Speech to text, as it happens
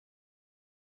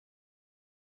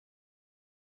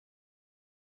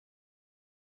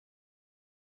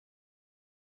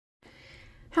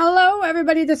Hello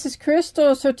everybody, this is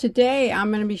Crystal. So today I'm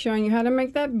going to be showing you how to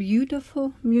make that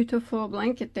beautiful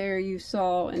blanket there you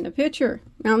saw in the picture.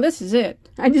 Now this is it.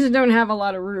 I just don't have a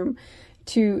lot of room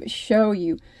to show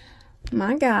you.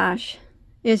 My gosh,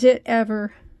 is it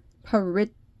ever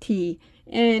pretty?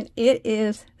 And it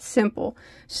is simple.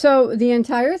 So the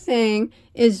entire thing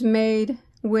is made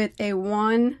with a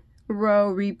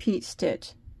 1-row repeat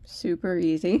stitch. Super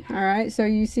easy. All right, so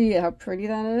you see how pretty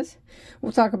that is.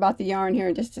 We'll talk about the yarn here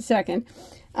in just a second.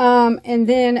 And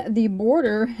then the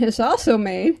border is also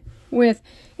made with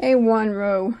a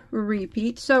 1-row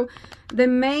repeat. So the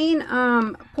main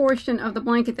portion of the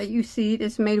blanket that you see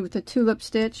is made with a tulip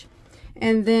stitch,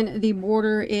 and then the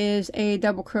border is a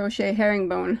double crochet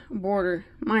herringbone border.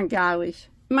 My golly,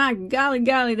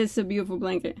 this is a beautiful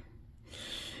blanket.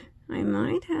 I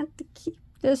might have to keep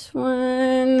this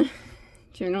one.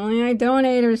 Generally, I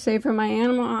donate or save for my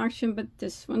animal auction, but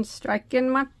this one's striking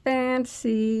my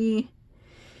fancy.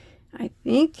 I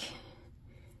think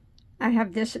I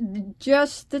have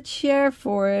just the chair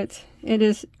for it. It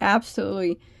is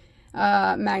absolutely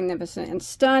magnificent and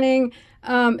stunning.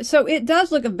 So it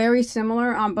does look very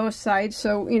similar on both sides.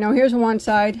 So, you know, here's one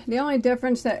side. The only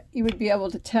difference that you would be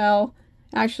able to tell,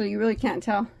 actually, you really can't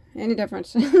tell any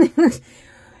difference.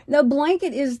 The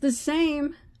blanket is the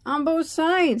same on both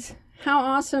sides. How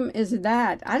awesome is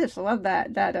that? I just love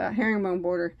that herringbone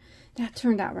border. That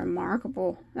turned out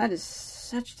remarkable. That is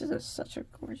such a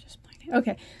gorgeous blanket.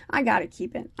 Okay, I gotta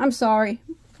keep it. I'm sorry.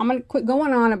 I'm gonna quit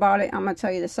going on about it. I'm gonna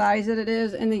tell you the size that it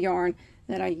is and the yarn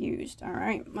that I used. All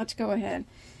right, let's go ahead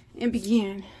and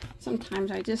begin.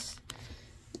 Sometimes I just,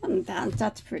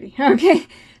 that's pretty. Okay,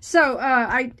 so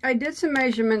I did some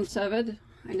measurements of it.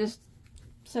 I just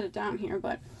set it down here,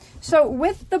 but so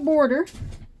with the border.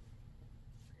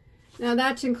 Now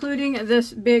that's including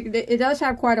this big, it does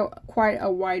have quite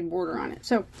a wide border on it.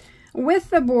 So with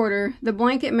the border, the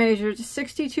blanket measures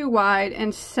 62 wide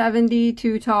and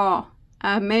 72 tall.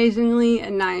 Amazingly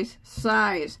nice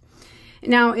size.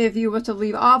 Now if you were to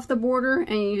leave off the border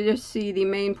and you just see the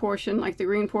main portion, like the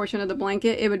green portion of the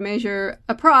blanket, it would measure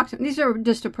approximate, these are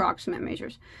just approximate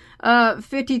measures,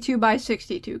 52 by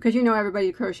 62, because you know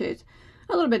everybody crochets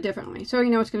a little bit differently, so you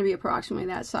know it's going to be approximately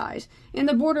that size. And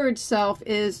the border itself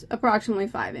is approximately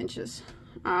 5 inches.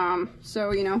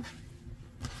 So you know,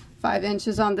 5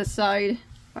 inches on this side,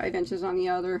 5 inches on the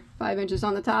other, 5 inches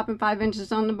on the top, and 5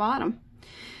 inches on the bottom.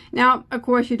 Now, of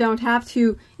course, you don't have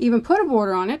to even put a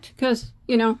border on it because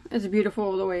you know it's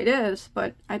beautiful the way it is.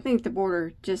 But I think the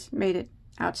border just made it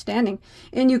outstanding.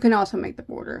 And you can also make the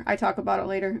border. I talk about it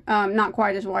later. Not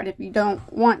quite as wide if you don't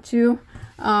want to.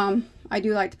 I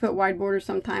do like to put wide borders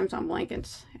sometimes on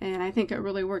blankets, and I think it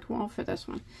really worked well for this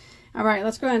one. All right,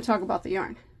 let's go ahead and talk about the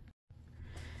yarn.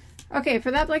 Okay, for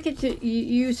that blanket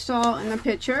you saw in the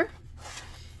picture,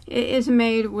 it is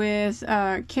made with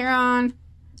Caron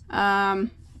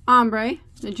Ombre,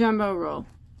 the jumbo roll.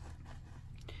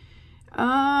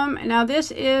 Now this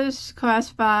is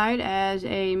classified as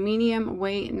a medium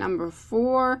weight number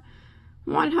 4,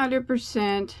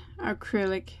 100%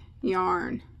 acrylic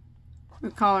yarn. The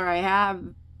color I have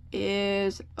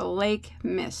is Lake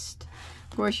Mist.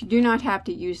 Of course, you do not have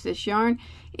to use this yarn.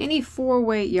 Any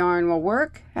 4-weight yarn will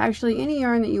work. Actually, any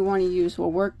yarn that you want to use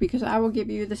will work because I will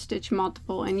give you the stitch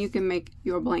multiple and you can make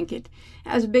your blanket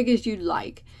as big as you'd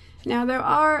like. Now, there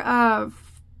are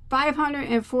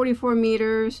 544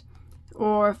 meters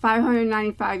or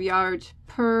 595 yards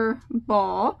per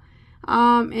ball.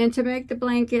 And to make the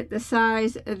blanket the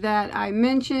size that I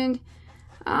mentioned,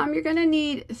 you're going to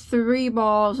need 3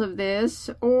 balls of this,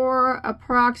 or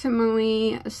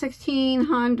approximately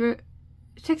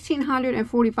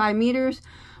 1,645 meters,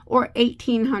 or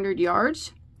 1,800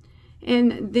 yards.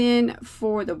 And then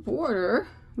for the border,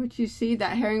 which you see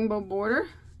that herringbone border,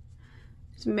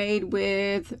 it's made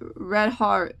with Red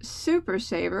Heart Super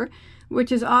Saver,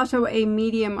 which is also a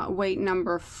medium weight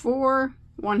number 4,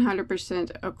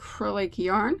 100% acrylic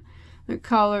yarn. The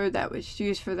color that was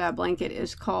used for that blanket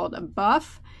is called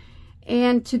Buff.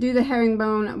 And to do the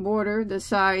herringbone border, the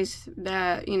size,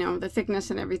 that you know, the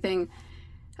thickness and everything,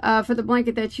 for the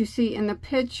blanket that you see in the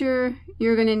picture,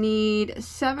 you're going to need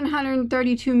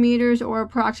 732 meters or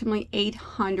approximately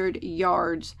 800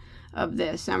 yards of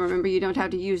this. Now remember, you don't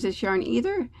have to use this yarn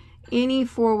either. Any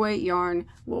 4-weight yarn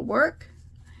will work.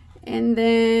 And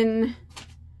then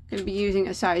going to be using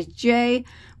a size J,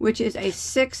 which is a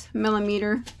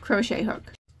 6mm crochet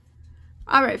hook.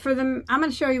 All right, I'm going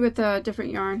to show you with a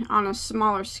different yarn on a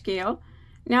smaller scale.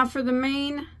 Now for the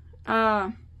main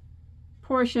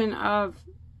portion of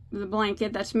the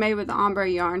blanket that's made with the ombre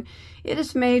yarn, it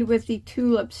is made with the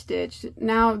tulip stitch.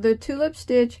 Now the tulip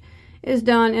stitch is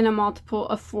done in a multiple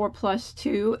of 4 plus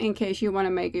 2 in case you want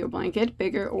to make your blanket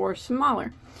bigger or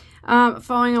smaller.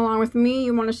 Following along with me,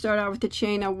 you want to start out with a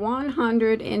chain of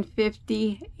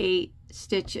 158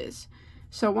 stitches.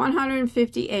 So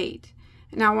 158.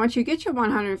 Now once you get your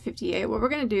 158, what we're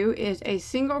going to do is a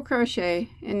single crochet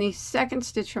in the second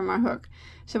stitch from our hook.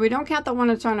 So we don't count the one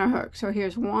that's on our hook. So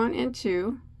here's 1 and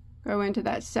 2. Go into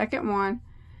that second one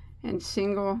and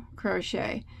single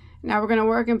crochet. Now we're going to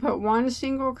work and put 1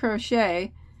 single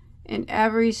crochet in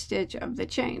every stitch of the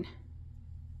chain.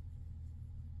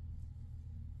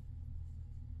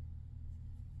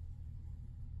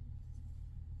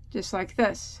 Just like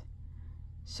this.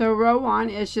 So row 1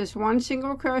 is just 1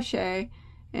 single crochet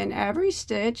in every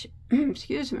stitch,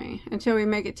 excuse me, until we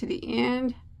make it to the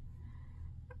end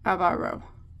of our row.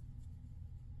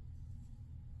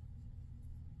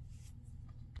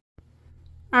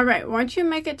 All right, once you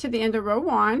make it to the end of row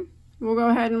 1, we'll go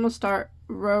ahead and we'll start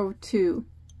row 2. You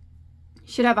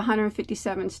should have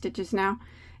 157 stitches now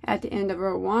at the end of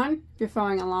row 1 if you're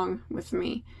following along with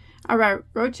me. All right,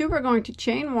 row 2, we're going to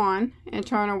chain 1 and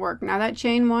turn our work. Now that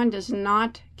chain 1 does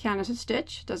not count as a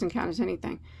stitch, doesn't count as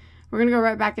anything. We're going to go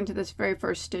right back into this very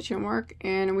first stitch and work,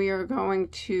 and we are going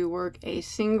to work a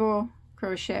single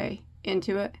crochet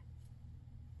into it.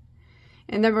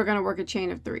 And then we're going to work a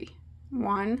chain of 3.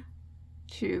 1,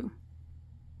 2,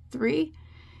 3,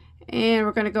 and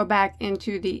we're going to go back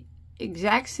into the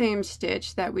exact same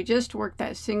stitch that we just worked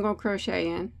that single crochet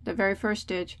in, the very first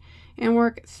stitch, and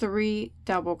work 3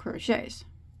 double crochets.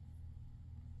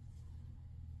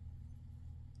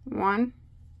 1,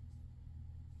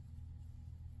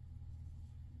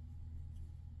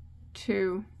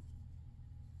 2,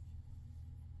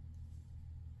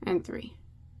 and 3.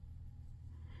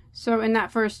 So in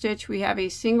that first stitch we have a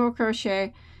single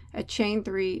crochet, a chain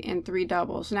 3, and 3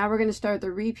 doubles. Now we're going to start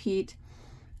the repeat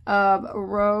of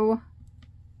row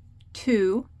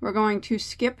 2. We're going to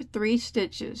skip 3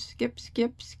 stitches. Skip,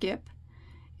 skip, skip.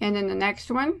 And then the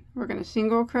next one, we're going to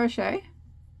single crochet.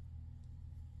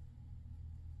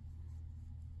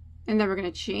 And then we're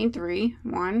going to chain 3.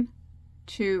 1,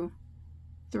 2,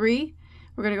 3.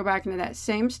 We're going to go back into that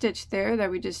same stitch there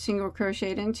that we just single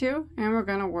crocheted into, and we're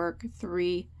going to work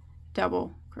 3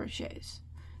 double crochets.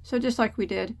 So just like we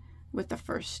did with the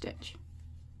first stitch.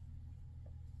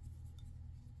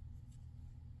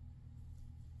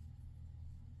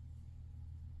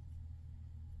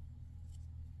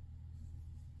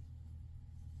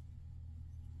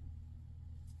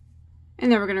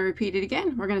 And then we're going to repeat it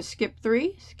again. We're going to skip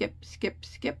 3, skip, skip,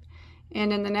 skip.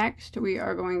 And in the next, we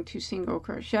are going to single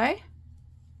crochet,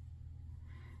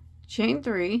 chain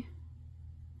 3,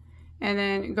 and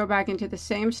then go back into the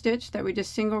same stitch that we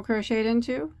just single crocheted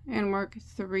into and work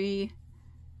 3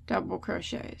 double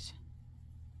crochets.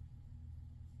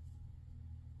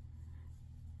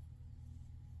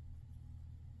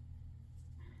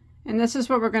 And this is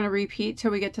what we're going to repeat till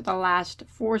we get to the last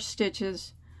 4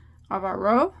 stitches of our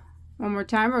row. One more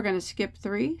time, we're going to skip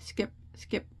 3, skip,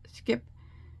 skip, skip,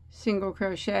 single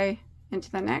crochet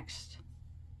into the next,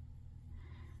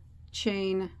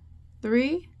 chain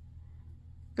 3,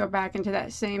 go back into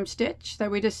that same stitch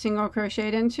that we just single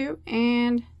crocheted into,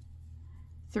 and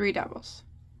 3 doubles.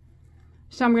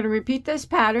 So I'm going to repeat this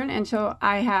pattern until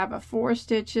I have 4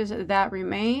 stitches that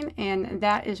remain, and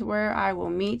that is where I will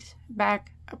meet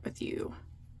back up with you.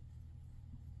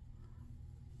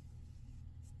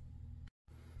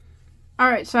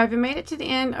 Alright, so I've made it to the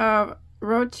end of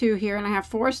row 2 here, and I have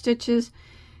 4 stitches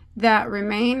that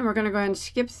remain. We're going to go ahead and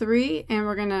skip 3, and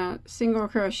we're going to single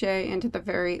crochet into the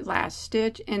very last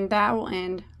stitch, and that will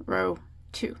end row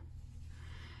 2.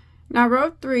 Now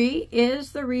row 3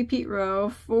 is the repeat row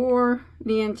for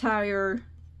the entire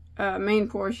main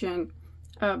portion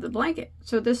of the blanket.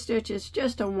 So this stitch is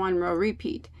just a 1 row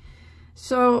repeat.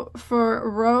 So for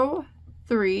row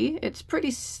 3, it's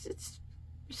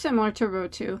similar to row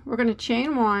 2. We're going to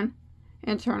chain 1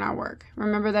 and turn our work.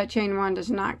 Remember that chain 1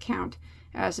 does not count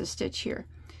as a stitch here.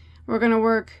 We're going to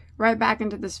work right back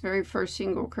into this very first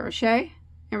single crochet,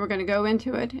 and we're going to go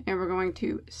into it, and we're going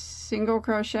to single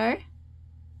crochet,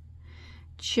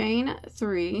 chain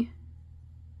 3,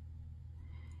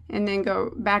 and then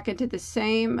go back into the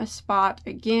same spot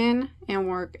again and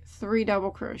work 3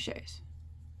 double crochets.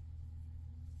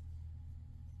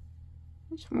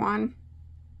 There's 1,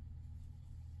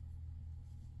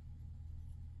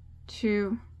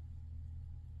 2,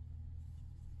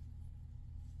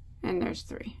 and there's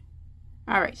 3.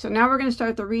 Alright, so now we're going to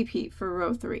start the repeat for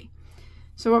row 3.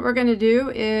 So what we're going to do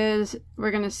is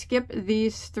we're going to skip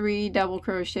these 3 double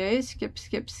crochets, skip,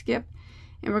 skip, skip,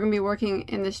 and we're going to be working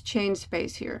in this chain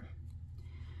space here.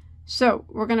 So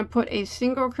we're going to put a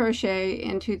single crochet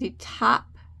into the top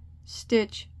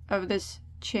stitch of this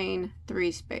chain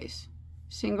 3 space.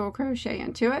 Single crochet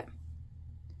into it,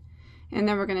 and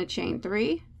then we're going to chain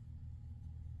 3,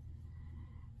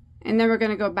 and then we're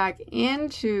going to go back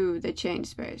into the chain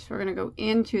space. We're going to go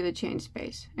into the chain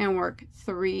space and work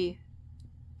 3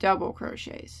 double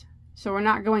crochets. So we're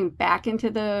not going back into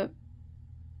the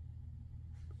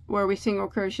where we single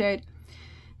crocheted.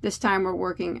 This time we're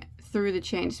working through the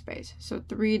chain space. So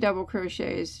 3 double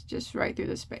crochets just right through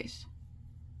the space.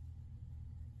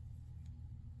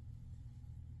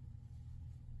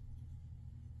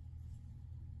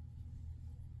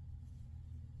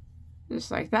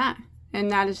 Just like that.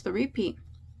 And that is the repeat.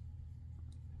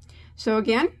 So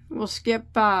again, we'll skip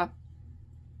all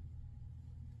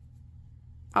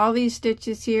these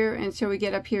stitches here until we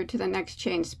get up here to the next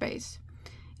chain space.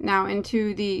 Now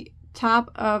into the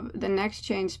top of the next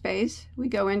chain space, we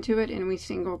go into it and we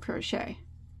single crochet.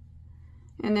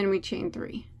 And then we chain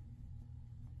 3.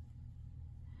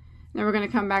 Then we're going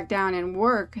to come back down and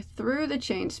work through the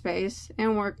chain space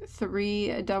and work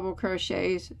 3 double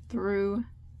crochets through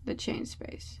the chain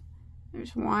space.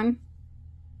 There's 1,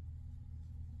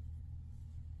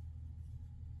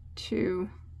 2,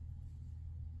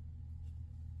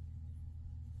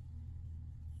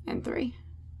 and 3.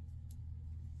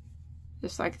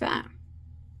 Just like that.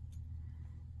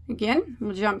 Again,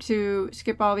 we'll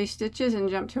skip all these stitches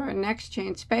and jump to our next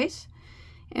chain space.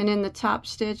 And in the top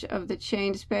stitch of the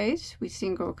chain space, we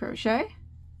single crochet,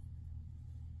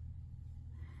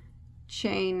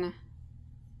 chain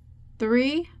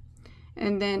 3,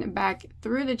 and then back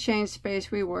through the chain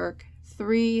space we work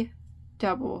 3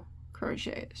 double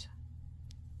crochets.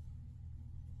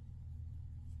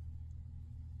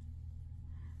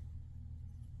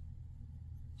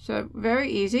 So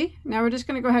very easy. Now we're just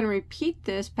going to go ahead and repeat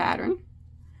this pattern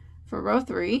for row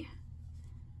 3.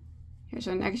 Here's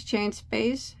our next chain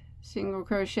space, single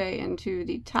crochet into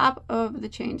the top of the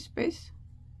chain space,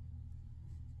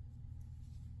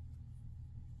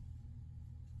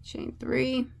 chain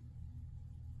 3,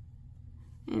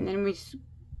 and then we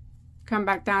come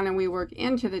back down and we work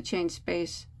into the chain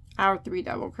space our 3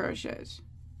 double crochets.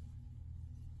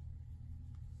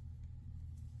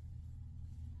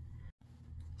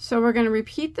 So we're going to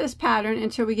repeat this pattern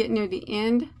until we get near the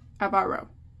end of our row.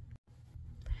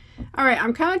 Alright,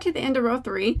 I'm coming to the end of row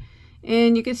 3,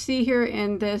 and you can see here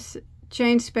in this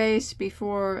chain space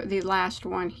before the last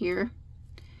one here,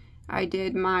 I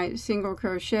did my single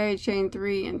crochet, chain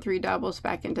 3, and 3 doubles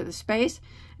back into the space.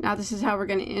 Now this is how we're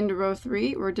going to end row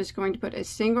 3. We're just going to put a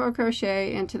single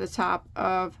crochet into the top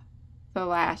of the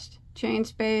last chain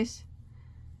space,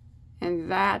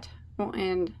 and that will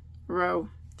end row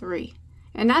 3.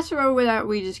 And that's the row that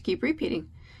we just keep repeating.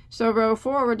 So row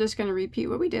 4, we're just going to repeat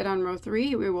what we did on row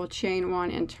 3. We will chain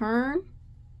 1 and turn,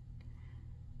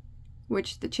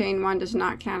 which the chain 1 does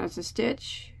not count as a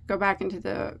stitch. Go back into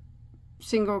the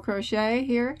single crochet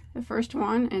here, the first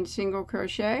one, and single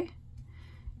crochet,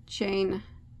 chain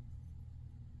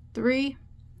 3,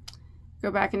 go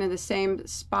back into the same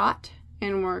spot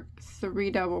and work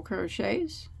 3 double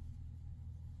crochets,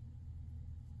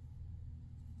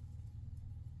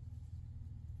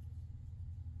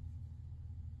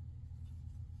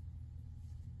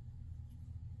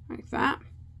 like that.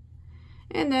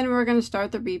 And then we're going to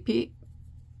start the repeat.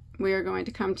 We are going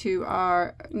to come to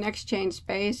our next chain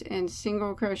space and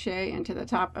single crochet into the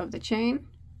top of the chain,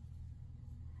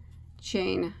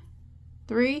 chain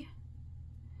 3,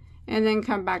 and then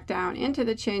come back down into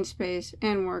the chain space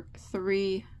and work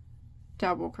 3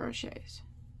 double crochets.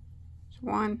 So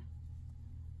 1,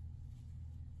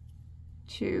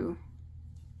 2,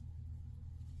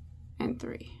 and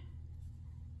 3,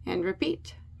 and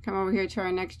repeat. Come over here to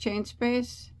our next chain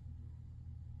space,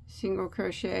 single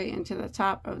crochet into the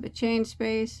top of the chain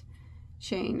space,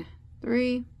 chain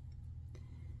 3,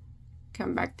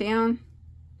 come back down,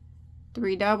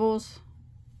 3 doubles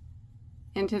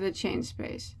into the chain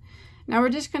space. Now we're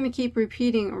just going to keep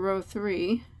repeating row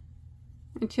 3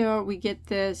 until we get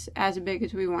this as big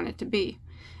as we want it to be.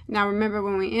 Now remember,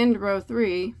 when we end row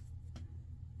 3,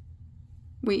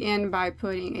 we end by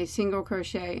putting a single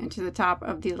crochet into the top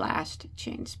of the last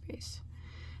chain space.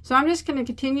 So I'm just going to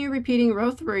continue repeating row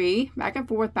 3, back and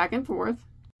forth, back and forth.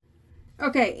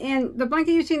 Okay, and the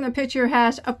blanket you see in the picture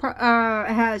has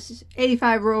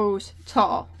 85 rows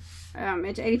tall.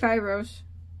 It's 85 rows,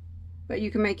 but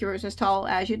you can make yours as tall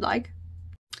as you'd like.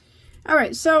 All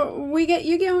right, so you get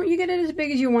it as big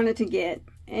as you want it to get.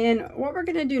 And what we're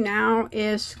going to do now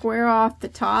is square off the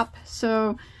top,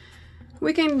 so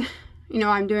we can you know,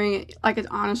 I'm doing it like it's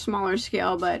on a smaller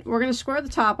scale, but we're going to square the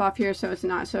top off here so it's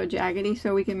not so jaggedy,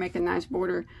 so we can make a nice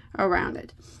border around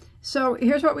it. So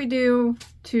here's what we do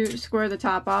to square the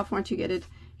top off once you get it,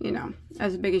 you know,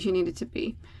 as big as you need it to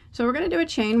be. So we're going to do a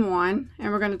chain 1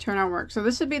 and we're going to turn our work. So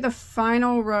this would be the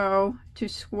final row to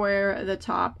square the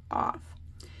top off.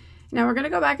 Now we're going to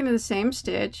go back into the same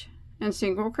stitch and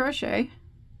single crochet,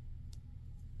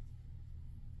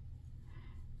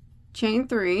 chain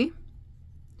 3,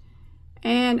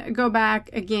 and go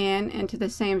back again into the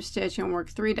same stitch and work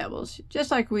 3 doubles, just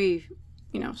like we,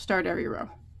 you know, start every row.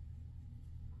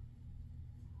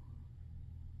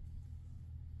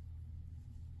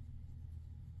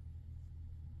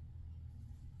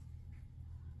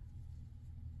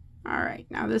 Alright,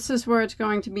 now this is where it's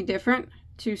going to be different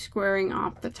to squaring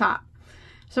off the top.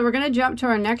 So we're going to jump to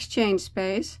our next chain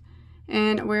space,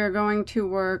 and we're going to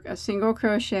work a single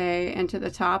crochet into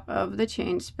the top of the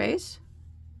chain space.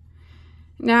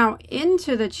 Now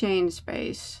into the chain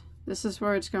space, this is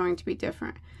where it's going to be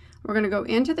different. We're going to go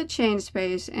into the chain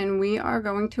space and we are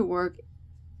going to work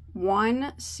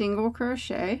 1 single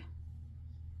crochet,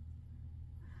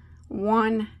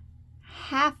 1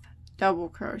 half double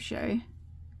crochet,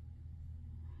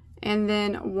 and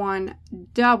then 1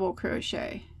 double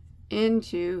crochet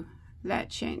into that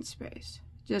chain space,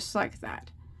 just like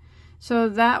that. So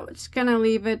that's going to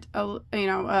leave it,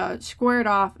 squared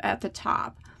off at the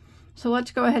top. So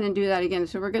let's go ahead and do that again.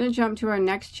 So we're going to jump to our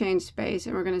next chain space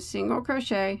and we're going to single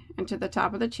crochet into the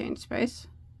top of the chain space.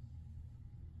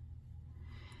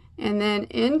 And then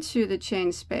into the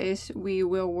chain space, we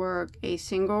will work a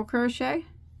single crochet,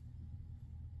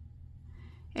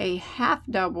 a half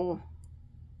double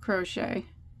crochet,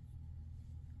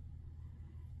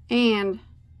 and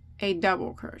a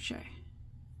double crochet.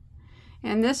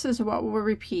 And this is what we'll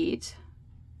repeat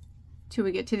till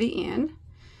we get to the end.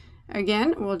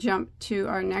 Again, we'll jump to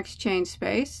our next chain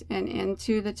space, and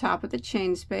into the top of the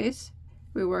chain space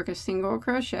we work a single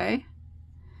crochet,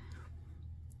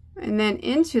 and then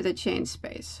into the chain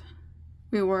space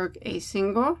we work a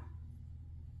single,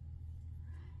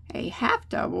 a half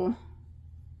double,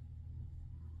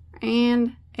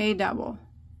 and a double,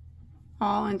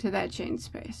 all into that chain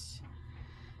space.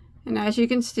 And as you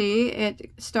can see,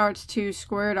 it starts to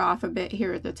square it off a bit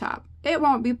here at the top. It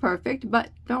won't be perfect, but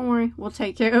don't worry, we'll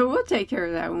take care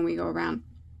of that when we go around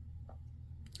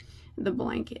the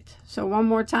blanket. So one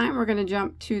more time, we're going to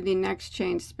jump to the next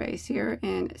chain space here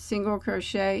and single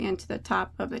crochet into the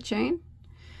top of the chain,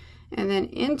 and then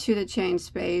into the chain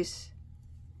space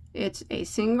it's a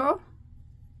single,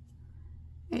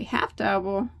 a half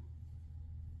double,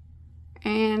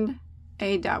 and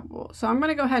a double. So I'm going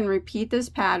to go ahead and repeat this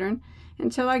pattern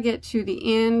until I get to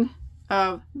the end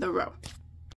of the row.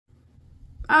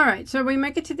 Alright, so we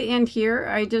make it to the end here.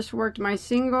 I just worked my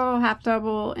single, half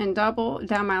double, and double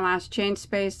down my last chain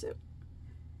space.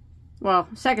 Well,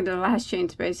 second to the last chain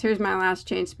space. Here's my last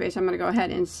chain space. I'm going to go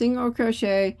ahead and single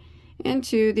crochet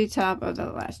into the top of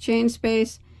the last chain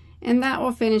space, and that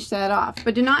will finish that off.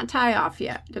 But do not tie off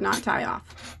yet. Do not tie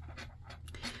off.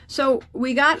 So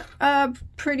we got a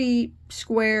pretty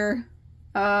square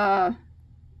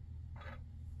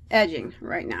edging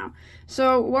right now.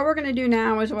 So what we're going to do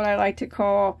now is what I like to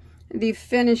call the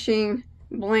finishing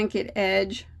blanket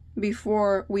edge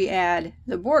before we add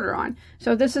the border on.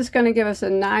 So this is going to give us a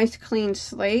nice clean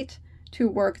slate to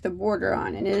work the border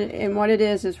on. And what it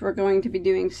is we're going to be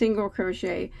doing single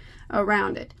crochet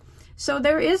around it. So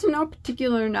there is no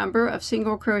particular number of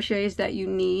single crochets that you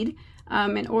need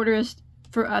in order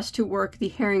for us to work the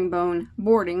herringbone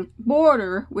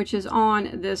border, which is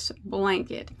on this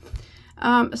blanket.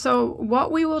 So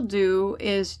what we will do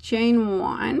is chain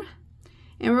 1,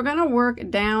 and we're going to work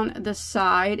down the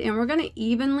side, and we're going to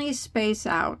evenly space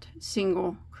out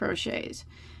single crochets.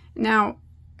 Now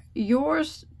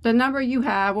the number you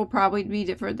have will probably be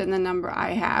different than the number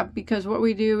I have, because what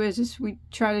we do is we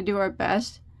try to do our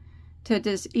best to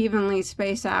just evenly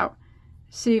space out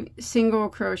single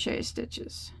crochet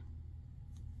stitches.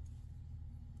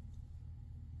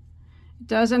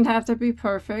 Doesn't have to be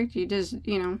perfect. You just,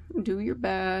 do your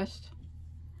best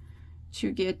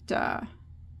to get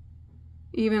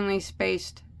evenly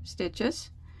spaced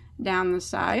stitches down the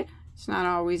side. It's not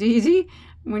always easy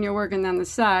when you're working down the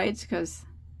sides because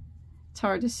it's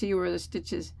hard to see where the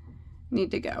stitches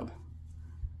need to go.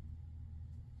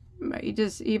 But you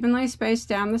just evenly space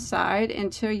down the side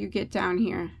until you get down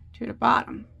here to the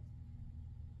bottom.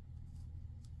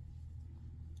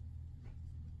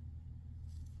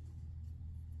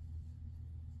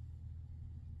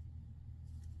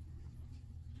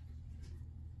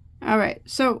 Alright,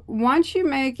 so once you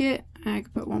make it, I can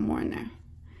put one more in there.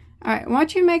 All right,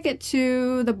 once you make it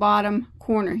to the bottom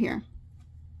corner here,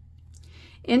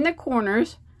 in the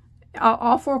corners,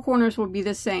 all 4 corners will be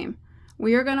the same.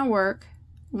 We are going to work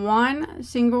 1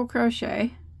 single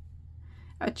crochet,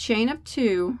 a chain of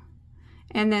 2,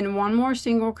 and then 1 more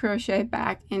single crochet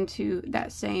back into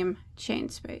that same chain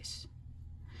space.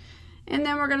 And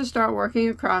then we're going to start working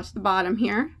across the bottom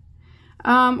here,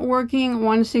 working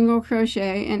 1 single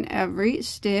crochet in every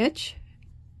stitch.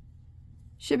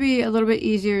 Should be a little bit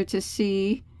easier to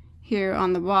see here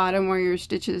on the bottom where your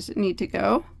stitches need to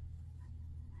go.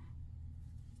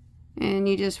 And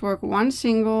you just work 1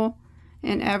 single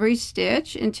in every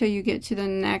stitch until you get to the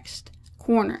next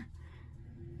corner.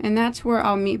 And that's where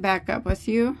I'll meet back up with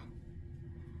you.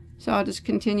 So I'll just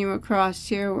continue across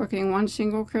here working 1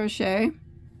 single crochet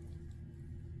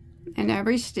in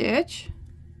every stitch.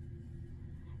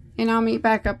 And I'll meet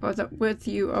back up with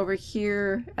you over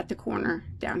here at the corner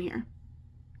down here.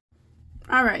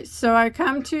 Alright, so I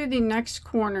come to the next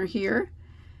corner here,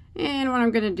 and what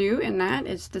I'm going to do in that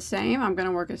is the same. I'm going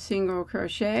to work a single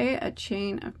crochet, a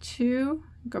chain of 2,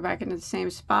 go back into the same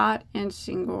spot, and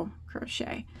single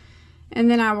crochet. And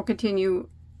then I will continue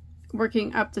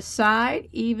working up the side,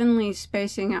 evenly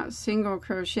spacing out single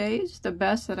crochets the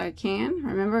best that I can.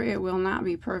 Remember, it will not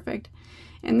be perfect,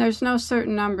 and there's no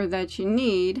certain number that you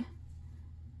need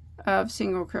of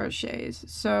single crochets,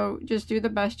 so just do the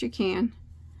best you can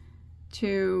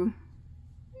to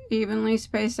evenly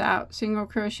space out single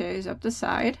crochets up the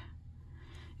side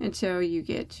until you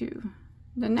get to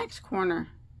the next corner.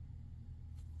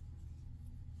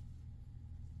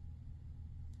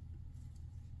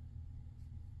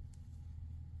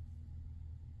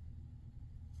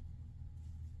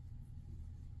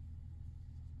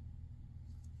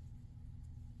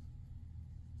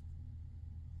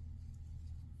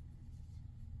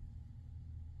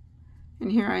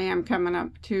 And here I am coming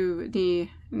up to the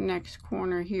next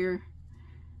corner here.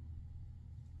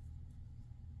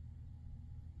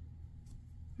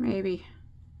 Maybe.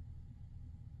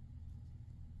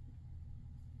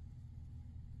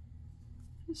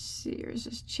 Let's see, here's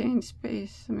this chain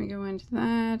space. Let me go into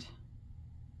that.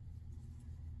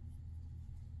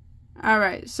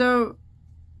 Alright, so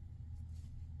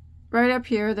right up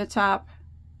here, the top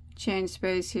chain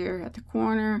space here at the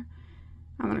corner,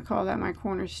 I'm going to call that my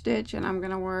corner stitch, and I'm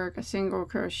going to work a single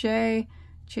crochet,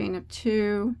 chain of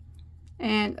 2,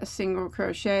 and a single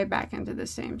crochet back into the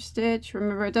same stitch.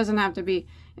 Remember, it doesn't have to be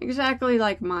exactly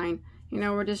like mine. You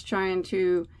know, we're just trying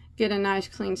to get a nice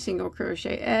clean single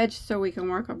crochet edge so we can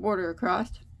work a border across.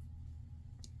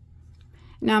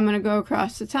 Now I'm going to go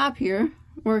across the top here,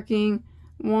 working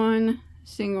 1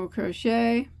 single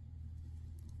crochet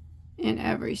in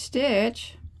every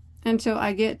stitch until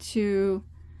I get to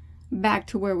back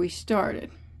to where we started.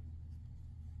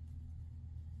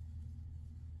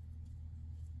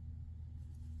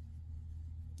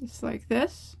 Just like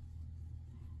this.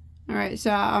 Alright,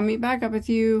 so I'll meet back up with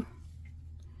you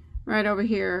right over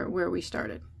here where we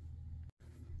started.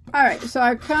 Alright, so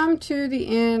I've come to the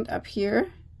end up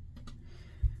here.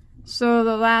 So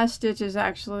the last stitch is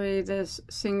actually this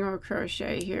single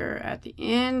crochet here at the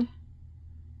end.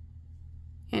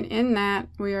 And in that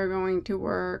we are going to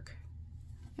work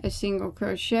a single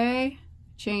crochet,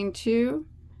 chain 2,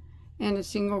 and a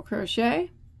single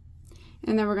crochet,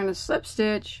 and then we're going to slip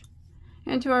stitch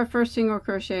into our first single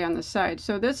crochet on the side.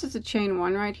 So this is a chain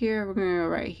 1 right here. We're going to go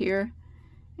right here,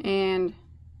 and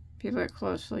if you look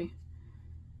closely,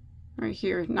 right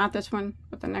here, not this one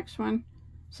but the next one,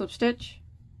 slip stitch,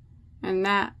 and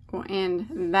that will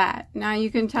end that. Now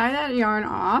you can tie that yarn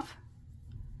off.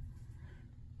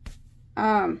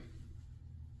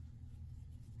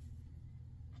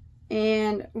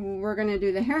 And we're going to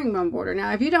do the herringbone border.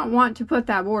 Now, if you don't want to put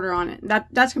that border on it,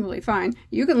 that's completely fine.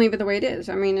 You can leave it the way it is.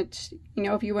 I mean, it's, you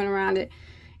know, if you went around it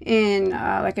in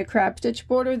like a crab stitch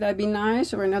border, that'd be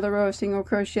nice, or another row of single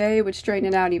crochet would straighten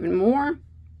it out even more.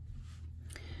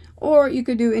 Or you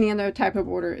could do any other type of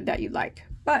border that you like.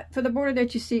 But for the border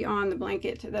that you see on the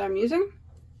blanket that I'm using,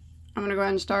 I'm going to go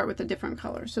ahead and start with a different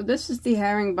color. So this is the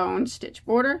herringbone stitch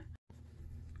border.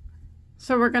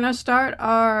 So we're going to start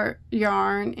our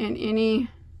yarn in any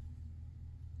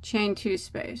chain 2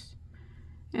 space,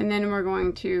 and then we're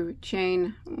going to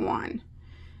chain 1.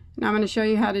 Now I'm going to show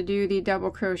you how to do the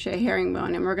double crochet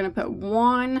herringbone, and we're going to put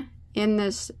 1 in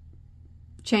this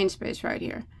chain space right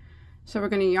here. So we're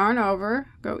going to yarn over,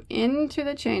 go into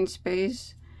the chain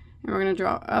space, and we're going to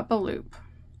draw up a loop.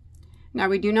 Now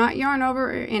we do not yarn over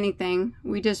or anything.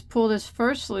 We just pull this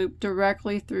first loop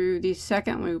directly through the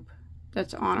second loop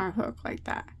that's on our hook like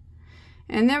that.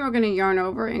 And then we're going to yarn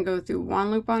over and go through 1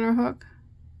 loop on our hook,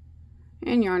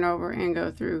 and yarn over and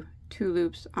go through 2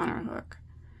 loops on our hook.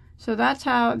 So that's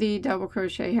how the double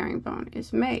crochet herringbone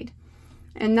is made.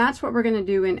 And that's what we're going to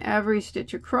do in every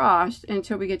stitch across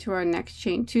until we get to our next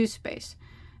chain 2 space.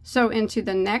 So into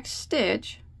the next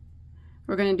stitch,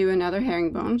 we're going to do another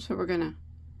herringbone. So we're going to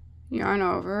yarn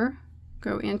over,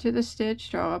 go into the stitch,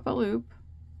 draw up a loop.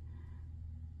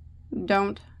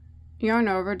 Don't yarn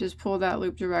over, just pull that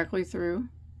loop directly through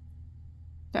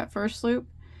that first loop,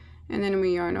 and then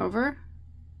we yarn over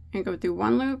and go through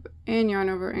 1 loop and yarn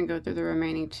over and go through the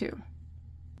remaining 2.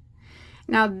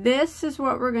 Now this is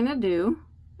what we're going to do,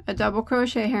 a double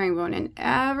crochet herringbone in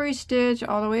every stitch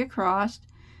all the way across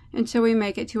until we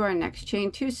make it to our next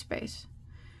chain 2 space.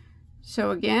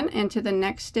 So again, into the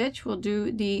next stitch we'll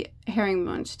do the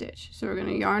herringbone stitch. So we're going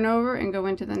to yarn over and go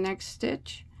into the next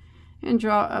stitch and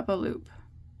draw up a loop.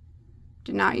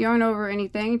 Do not yarn over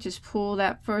anything, just pull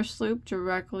that first loop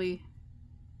directly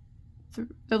through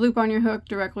the loop on your hook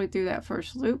directly through that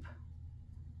first loop,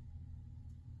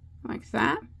 like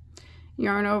that.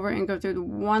 Yarn over and go through the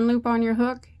 1 loop on your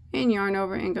hook and yarn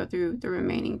over and go through the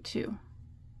remaining 2.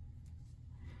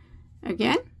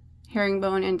 Again,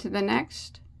 herringbone into the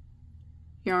next,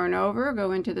 yarn over,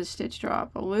 go into the stitch, draw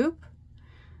up a loop,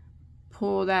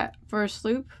 pull that first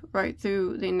loop right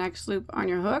through the next loop on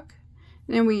your hook.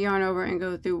 Then we yarn over and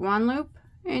go through 1 loop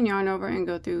and yarn over and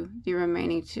go through the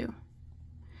remaining 2.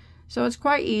 So it's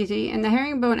quite easy, and the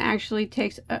herringbone actually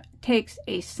takes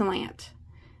a slant.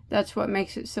 That's what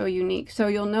makes it so unique. So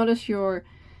you'll notice your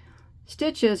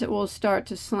stitches, it will start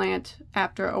to slant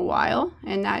after a while,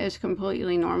 and that is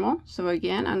completely normal. So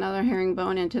again, another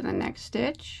herringbone into the next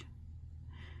stitch.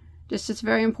 Just, it's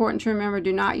very important to remember,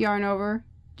 do not yarn over,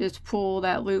 just pull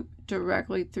that loop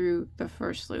directly through the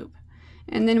first loop.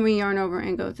 And then we yarn over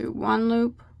and go through 1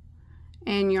 loop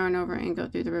and yarn over and go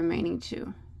through the remaining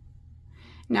 2.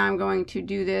 Now I'm going to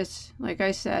do this, like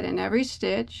I said, in every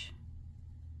stitch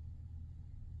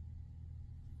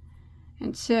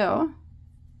until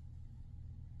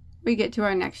we get to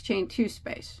our next chain 2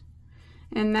 space.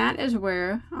 And that is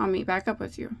where I'll meet back up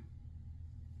with you.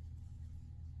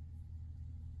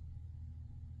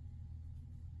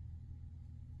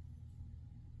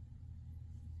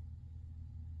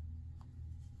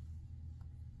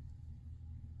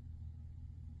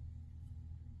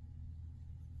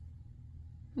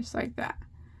 Just like that.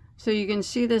 So you can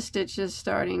see the stitches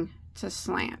starting to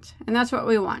slant, and that's what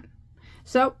we want.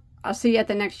 So I'll see you at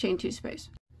the next chain 2 space.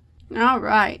 All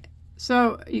right,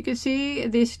 so you can see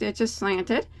these stitches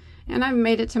slanted, and I've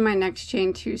made it to my next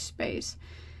chain 2 space.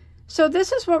 So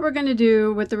this is what we're going to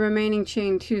do with the remaining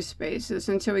chain 2 spaces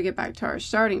until we get back to our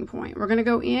starting point. We're going to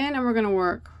go in and we're going to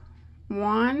work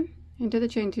 1 into the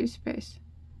chain 2 space,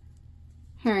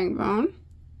 herringbone,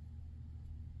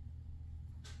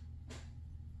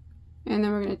 and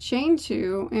then we're going to chain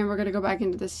 2, and we're going to go back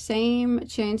into the same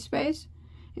chain space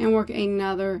and work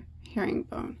another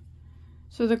herringbone.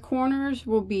 So the corners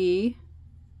will be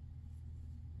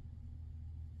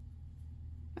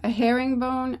a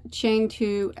herringbone, chain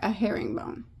 2, a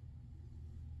herringbone,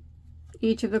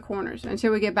 each of the corners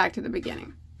until we get back to the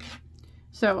beginning.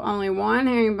 So only 1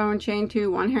 herringbone, chain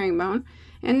 2, 1 herringbone,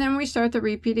 and then we start the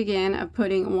repeat again of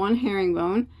putting 1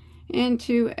 herringbone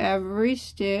into every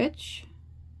stitch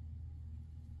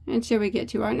until we get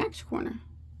to our next corner.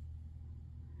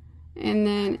 And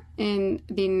then in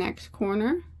the next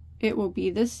corner it will be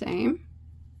the same,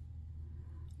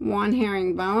 1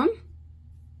 herringbone,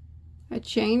 a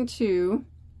chain 2,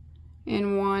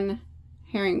 and 1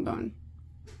 herringbone.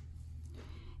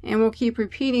 And we'll keep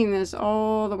repeating this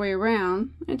all the way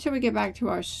around until we get back to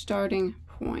our starting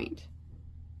point.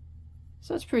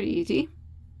 So it's pretty easy.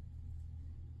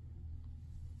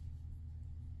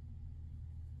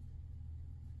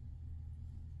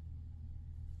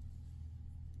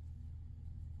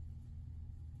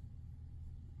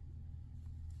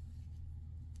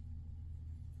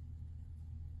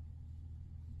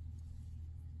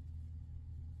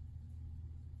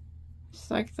 Just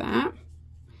like that.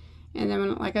 And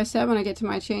then, like I said, when I get to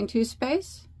my chain 2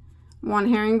 space, 1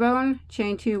 herringbone,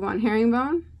 chain 2, 1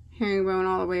 herringbone, herringbone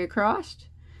all the way across.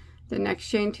 The next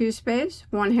chain 2 space,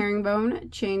 1 herringbone,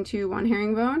 chain 2, 1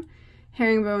 herringbone,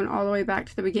 herringbone all the way back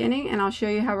to the beginning, and I'll show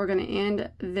you how we're going to end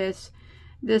this.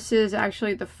 This is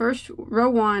actually the first row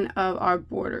 1 of our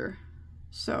border.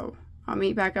 So I'll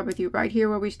meet back up with you right here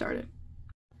where we started.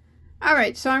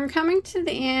 Alright, so I'm coming to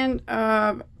the end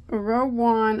of row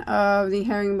 1 of the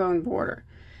herringbone border.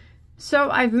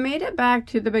 So I've made it back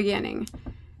to the beginning.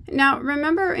 Now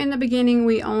remember, in the beginning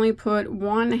we only put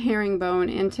 1 herringbone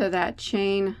into that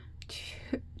chain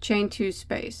 2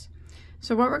 space.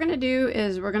 So what we're going to do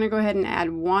is we're going to go ahead and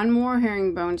add 1 more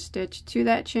herringbone stitch to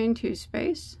that chain 2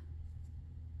 space.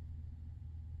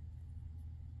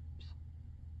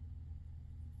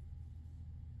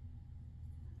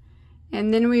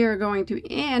 And then we are going to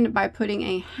end by putting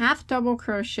a half double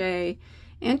crochet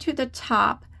into the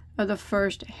top of the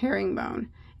first herringbone.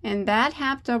 And that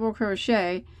half double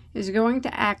crochet is going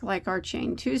to act like our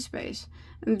chain 2 space.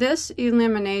 And this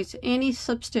eliminates any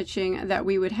slip stitching that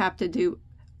we would have to do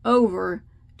over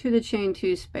to the chain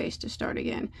 2 space to start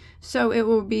again. So it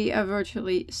will be a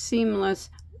virtually seamless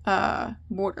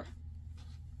border.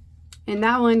 And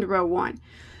that will end row 1.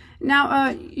 Now,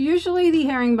 usually the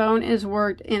herringbone is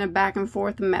worked in a back and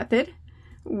forth method,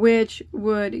 which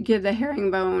would give the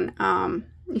herringbone,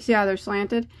 you see how they're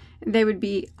slanted? They would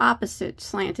be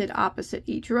slanted opposite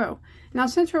each row. Now,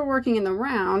 since we're working in the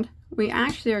round, we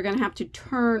actually are going to have to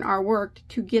turn our work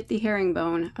to get the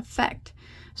herringbone effect.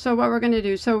 So what we're going to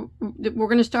do, we're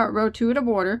going to start row 2 of the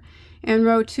border, and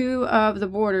row 2 of the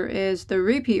border is the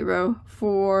repeat row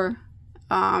for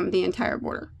the entire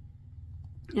border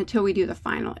until we do the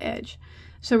final edge.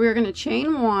 So we're going to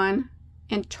chain 1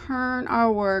 and turn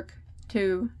our work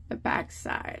to the back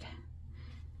side.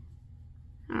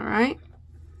 All right.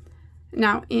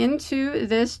 Now into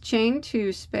this chain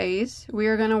 2 space, we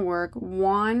are going to work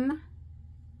 1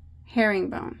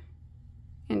 herringbone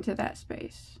into that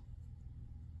space.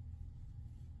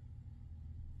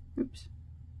 Oops.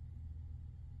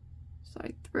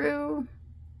 Slide through,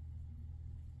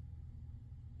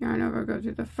 yarn over, go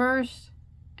through the first,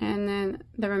 and then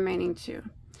the remaining 2.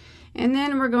 And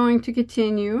then we're going to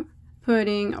continue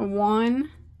putting 1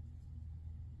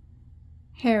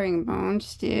 herringbone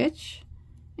stitch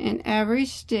in every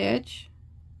stitch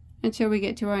until we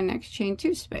get to our next chain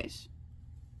 2 space.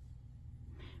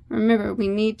 Remember, we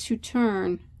had to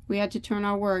turn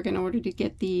our work in order to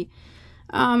get the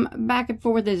back and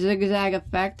forth, the zigzag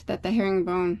effect that the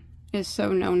herringbone is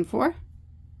so known for.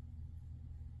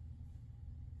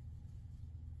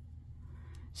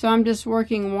 So I'm just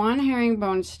working 1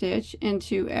 herringbone stitch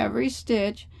into every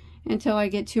stitch until I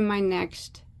get to my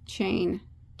next chain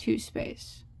 2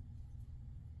 space.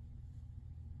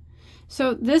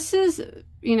 So this is,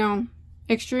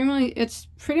 it's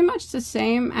pretty much the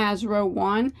same as row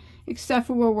 1, except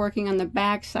for we're working on the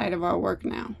back side of our work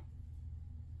now.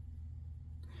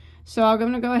 So I'm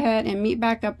going to go ahead and meet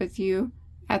back up with you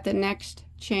at the next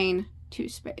chain 2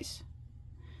 space.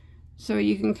 So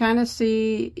you can kind of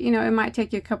see, it might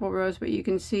take you a couple rows, but you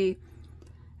can see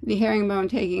the herringbone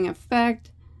taking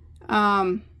effect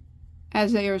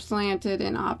as they are slanted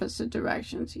in opposite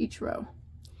directions each row.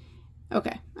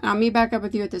 Okay, I'll meet back up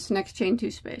with you at this next chain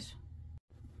 2 space.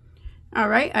 All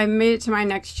right, I made it to my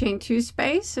next chain 2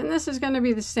 space, and this is going to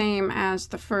be the same as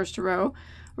the first row.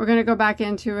 We're going to go back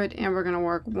into it and we're going to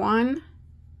work 1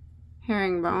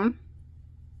 herringbone,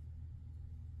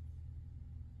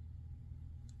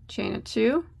 chain of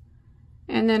 2,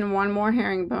 and then 1 more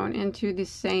herringbone into the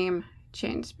same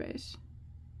chain space.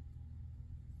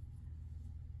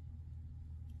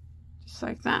 Just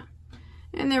like that.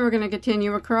 And then we're going to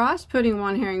continue across, putting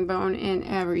 1 herringbone in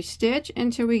every stitch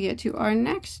until we get to our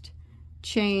next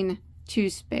chain 2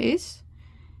 space.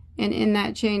 And in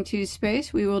that chain 2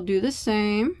 space, we will do the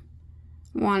same.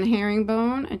 1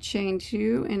 herringbone, a chain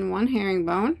 2, and 1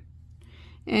 herringbone.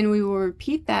 And we will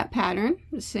repeat that pattern,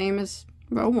 the same as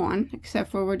row 1,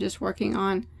 except for we're just working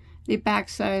on the back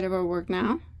side of our work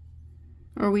now.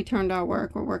 Or we turned our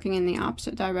work, we're working in the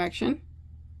opposite direction,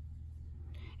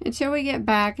 until we get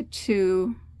back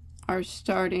to our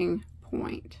starting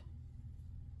point.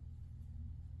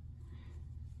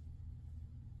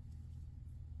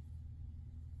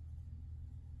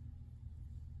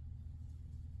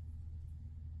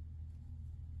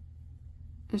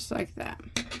 Just like that.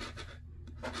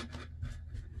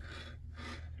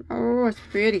 Oh, it's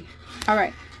pretty. All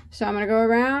right, so I'm gonna go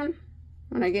around.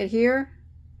 When I get here,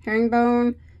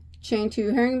 herringbone, chain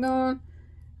 2 herringbone,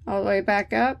 all the way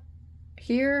back up.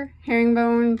 Here,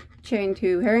 herringbone, chain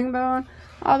 2 herringbone,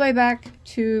 all the way back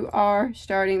to our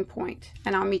starting point,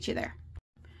 and I'll meet you there.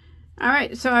 All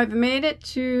right, so I've made it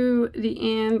to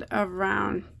the end of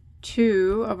round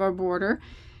 2 of our border,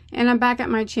 and I'm back at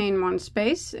my chain 1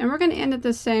 space, and we're going to end it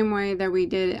the same way that we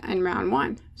did in round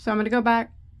 1. So I'm going to go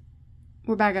back.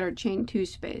 We're back at our chain 2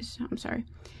 space, I'm sorry,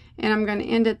 and I'm going to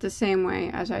end it the same way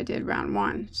as I did round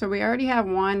 1. So we already have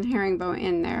 1 herringbone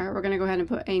in there. We're going to go ahead and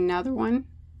put another 1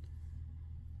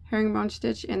 herringbone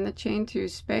stitch in the chain 2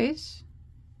 space,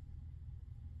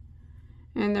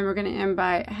 and then we're going to end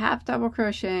by half double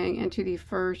crocheting into the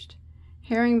first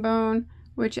herringbone,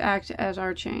 which acts as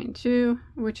our chain 2,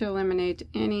 which eliminates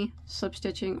any slip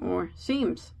stitching or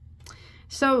seams.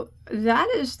 So that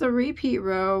is the repeat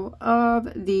row of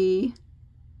the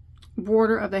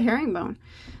border of the herringbone.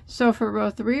 So for row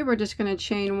 3, we're just going to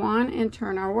chain 1 and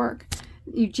turn our work.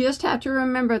 You just have to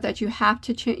remember that you have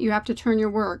to turn your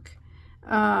work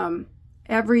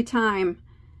every time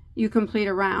you complete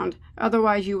a round.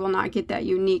 Otherwise, you will not get that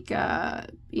unique,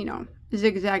 you know,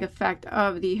 zigzag effect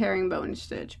of the herringbone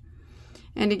stitch.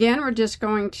 And again, we're just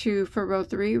going to, for row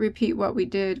 3, repeat what we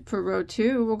did for row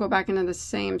 2. We'll go back into the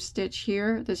same stitch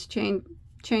here, this chain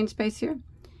space here.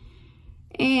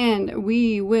 And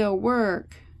we will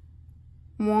work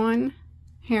 1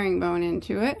 herringbone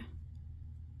into it.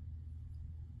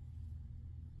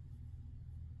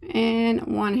 And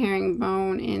 1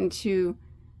 herringbone into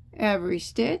every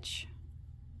stitch.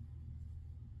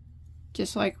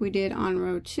 Just like we did on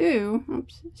row 2.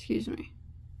 Oops, excuse me.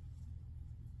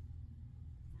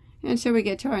 And so we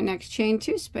get to our next chain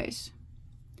 2 space.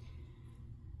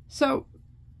 So,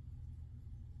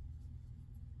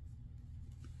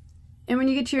 and when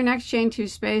you get to your next chain 2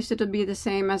 space, it'll be the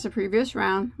same as the previous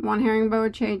round. 1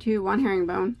 herringbone, chain 2, 1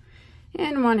 herringbone,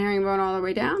 and 1 herringbone all the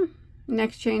way down.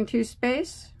 Next chain 2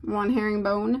 space, 1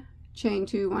 herringbone, chain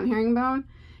 2, 1 herringbone,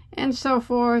 and so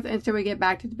forth until we get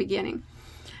back to the beginning.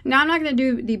 Now I'm not going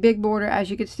to do the big border.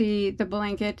 As you can see, the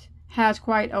blanket has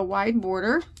quite a wide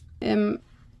border.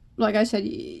 Like I said,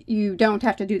 you don't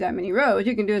have to do that many rows.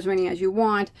 You can do as many as you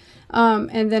want.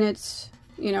 And then it's,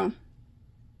 you know,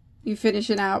 you finish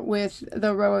it out with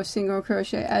the row of single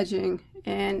crochet edging.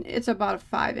 And it's about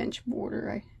a 5-inch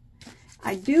border.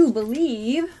 I do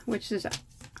believe, which is,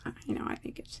 you know, I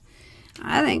think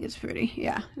it's pretty.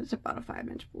 Yeah, it's about a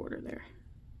 5-inch border there.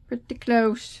 Pretty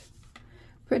close.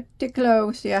 Pretty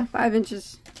close. Yeah, 5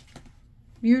 inches.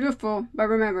 Beautiful. But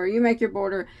remember, you make your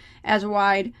border as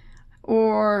wide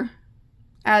or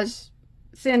as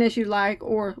thin as you like,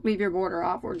 or leave your border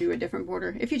off, or do a different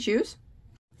border if you choose.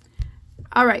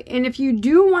 All right, and if you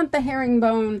do want the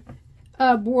herringbone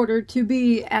border to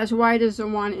be as wide as the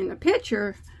one in the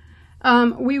picture,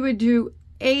 we would do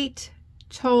 8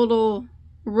 total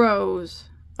rows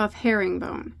of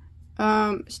herringbone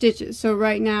stitches. So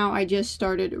right now I just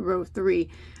started row 3.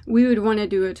 We would want to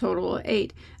do a total of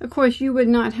 8. Of course, you would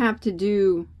not have to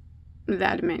do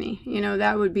that many. You know,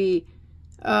 that would be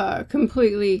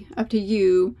completely up to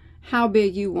you how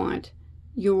big you want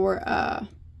your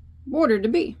border to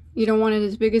be. You don't want it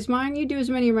as big as mine, you do as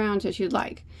many rounds as you'd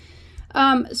like.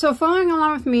 So following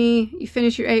along with me, you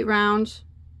finish your 8 rounds,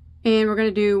 and we're going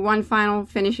to do one final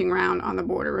finishing round on the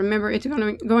border. Remember, it's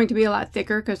going to be a lot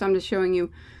thicker because I'm just showing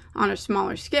you on a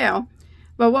smaller scale.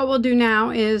 But what we'll do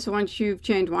now is, once you've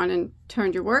chained 1 and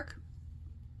turned your work,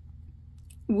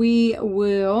 we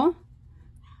will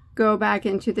go back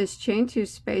into this chain 2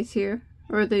 space here,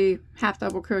 or the half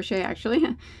double crochet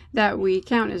actually, that we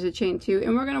count as a chain 2,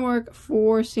 and we're going to work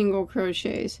 4 single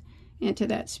crochets into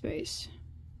that space.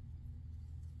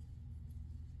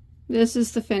 This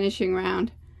is the finishing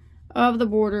round of the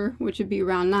border, which would be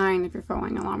round 9 if you're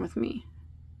following along with me.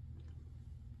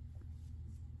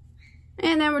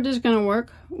 And then we're just going to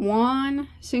work 1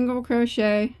 single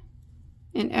crochet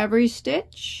in every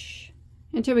stitch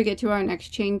until we get to our next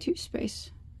chain 2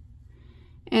 space.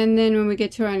 And then when we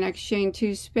get to our next chain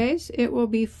 2 space, it will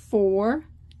be 4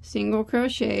 single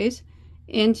crochets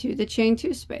into the chain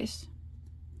 2 space.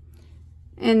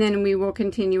 And then we will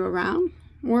continue around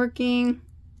working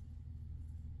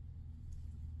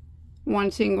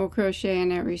 1 single crochet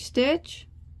in every stitch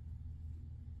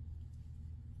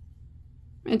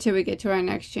until we get to our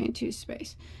next chain 2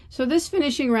 space. So this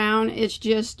finishing round is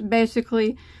just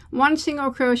basically 1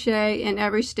 single crochet in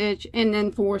every stitch and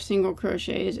then 4 single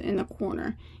crochets in the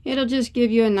corner. It'll just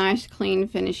give you a nice clean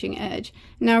finishing edge.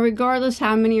 Now, regardless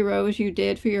how many rows you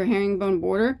did for your herringbone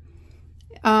border,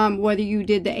 whether you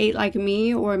did the 8 like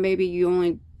me, or maybe you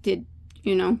only did,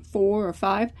 you know, 4 or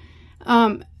 5,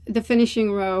 the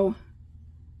finishing row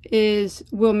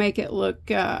will make it look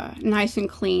nice and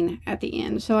clean at the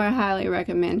end. So I highly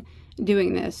recommend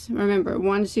doing this. Remember,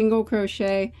 1 single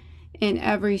crochet in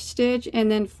every stitch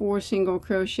and then 4 single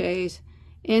crochets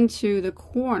into the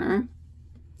corner.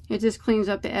 It just cleans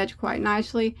up the edge quite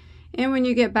nicely. And when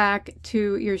you get back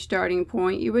to your starting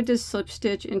point, you would just slip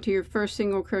stitch into your first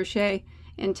single crochet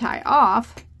and tie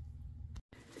off.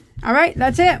 All right,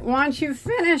 that's it. Once you've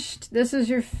finished, this is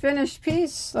your finished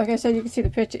piece. Like I said, you can see the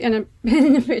picture in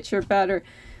the picture better.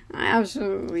 I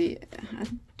absolutely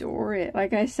adore it.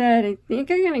 Like I said, I think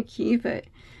I'm going to keep it.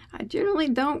 I generally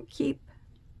don't keep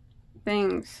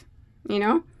things, you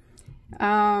know.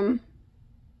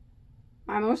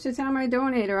 Most of the time I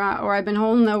donate, or I've been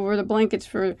holding over the blankets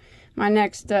for my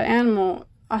next animal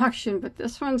auction. But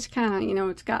this one's kind of, you know,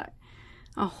 it's got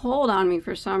a hold on me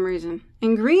for some reason.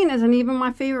 And green isn't even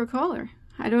my favorite color.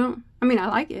 I mean, I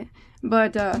like it,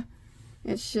 but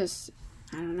it's just,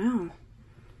 I don't know.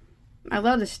 I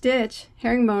love the stitch.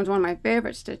 Herringbone's one of my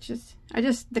favorite stitches.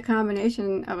 The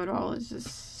combination of it all is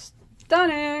just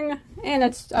stunning. And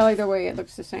I like the way it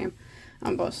looks the same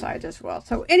on both sides as well.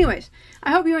 So anyways,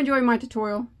 I hope you enjoyed my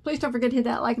tutorial. Please don't forget to hit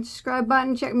that like and subscribe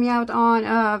button. Check me out on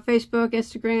Facebook,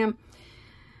 Instagram.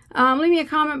 Leave me a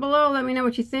comment below. Let me know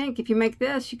what you think. If you make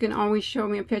this, you can always show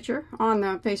me a picture on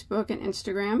Facebook and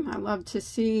Instagram. I'd love to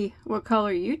see what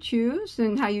color you choose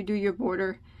and how you do your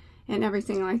border and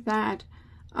everything like that.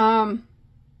 I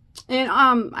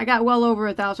got well over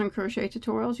 1,000 crochet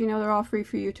tutorials. You know, they're all free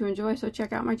for you to enjoy, so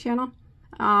check out my channel.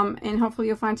 And hopefully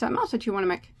you'll find something else that you want to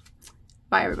make.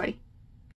 Bye, everybody.